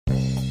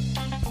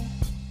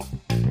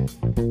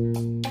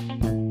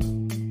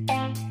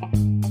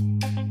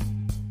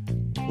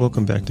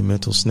Welcome back to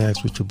Mental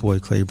Snacks with your boy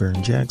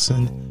Claiborne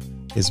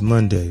Jackson. It's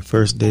Monday,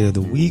 first day of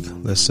the week.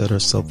 Let's set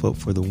ourselves up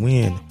for the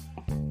win.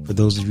 For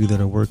those of you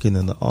that are working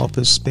in the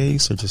office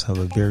space or just have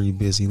a very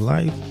busy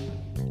life,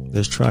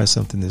 let's try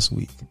something this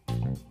week.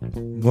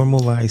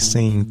 Normalize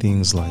saying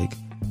things like,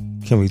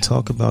 can we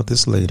talk about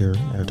this later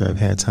after I've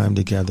had time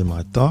to gather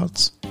my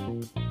thoughts?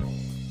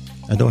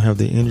 I don't have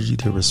the energy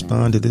to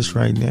respond to this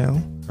right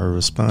now, or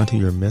respond to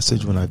your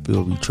message when I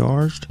feel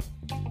recharged.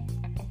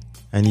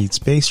 I need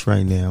space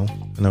right now,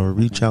 and I will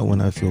reach out when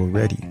I feel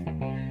ready.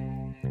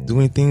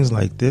 Doing things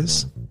like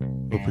this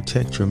will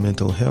protect your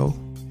mental health,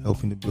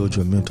 helping to build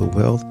your mental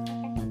wealth,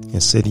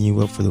 and setting you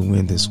up for the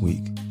win this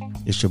week.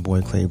 It's your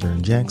boy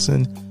Claiborne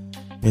Jackson.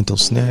 Mental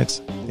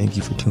Snacks, thank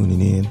you for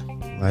tuning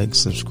in. Like,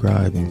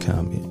 subscribe, and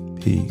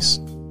comment. Peace.